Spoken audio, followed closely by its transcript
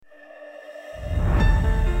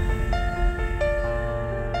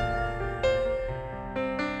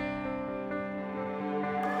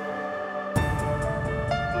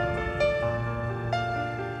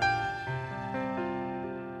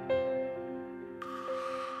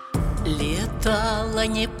Летала,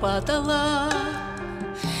 не падала,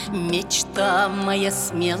 мечта моя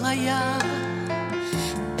смелая.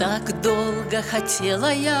 Так долго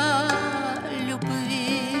хотела я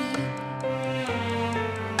любви.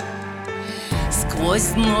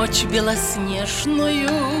 Сквозь ночь белоснежную,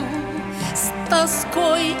 с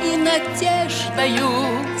тоской и надеждою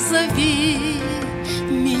зови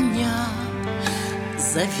меня,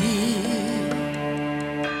 зови.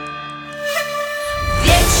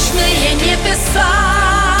 Вечные небеса,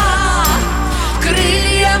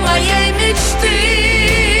 крылья моей мечты.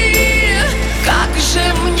 Как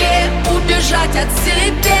же мне убежать от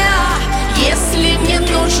себя, если мне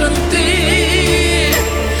нужен ты?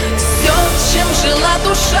 Все, чем жила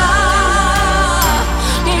душа,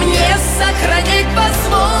 мне сохранить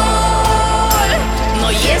позволь.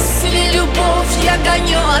 Но если любовь я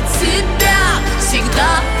гоню от себя,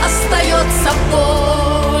 всегда остается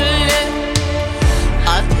боль.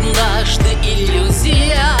 Однажды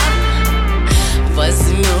иллюзия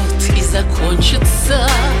возьмет и закончится,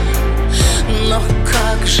 но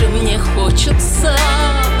как же мне хочется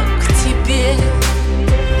к тебе.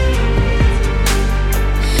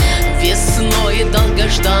 Весной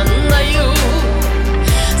долгожданною,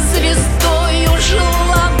 звездою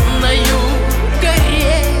желанною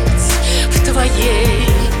гореть в твоей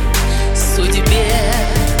судьбе.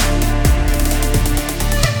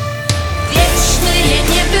 Вечные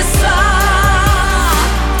небеса,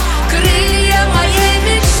 крылья моей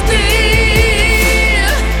мечты.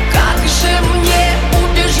 Как же мне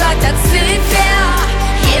убежать от себя,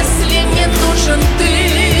 если мне нужен ты?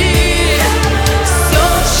 Все,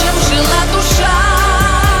 чем жила душа,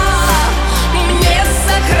 мне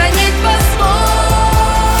сохранить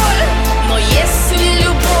позволь. Но если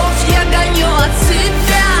любовь я гоню от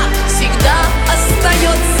себя, всегда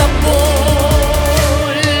остается боль.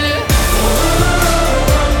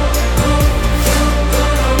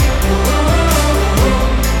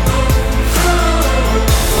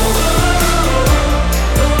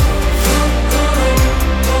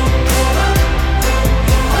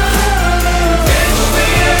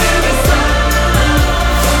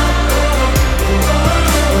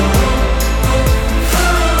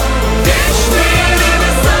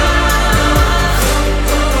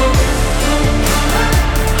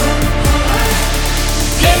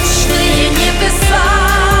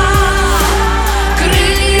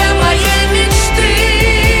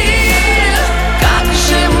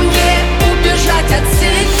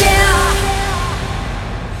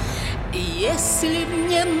 Если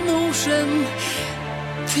мне нужен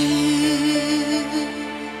ты.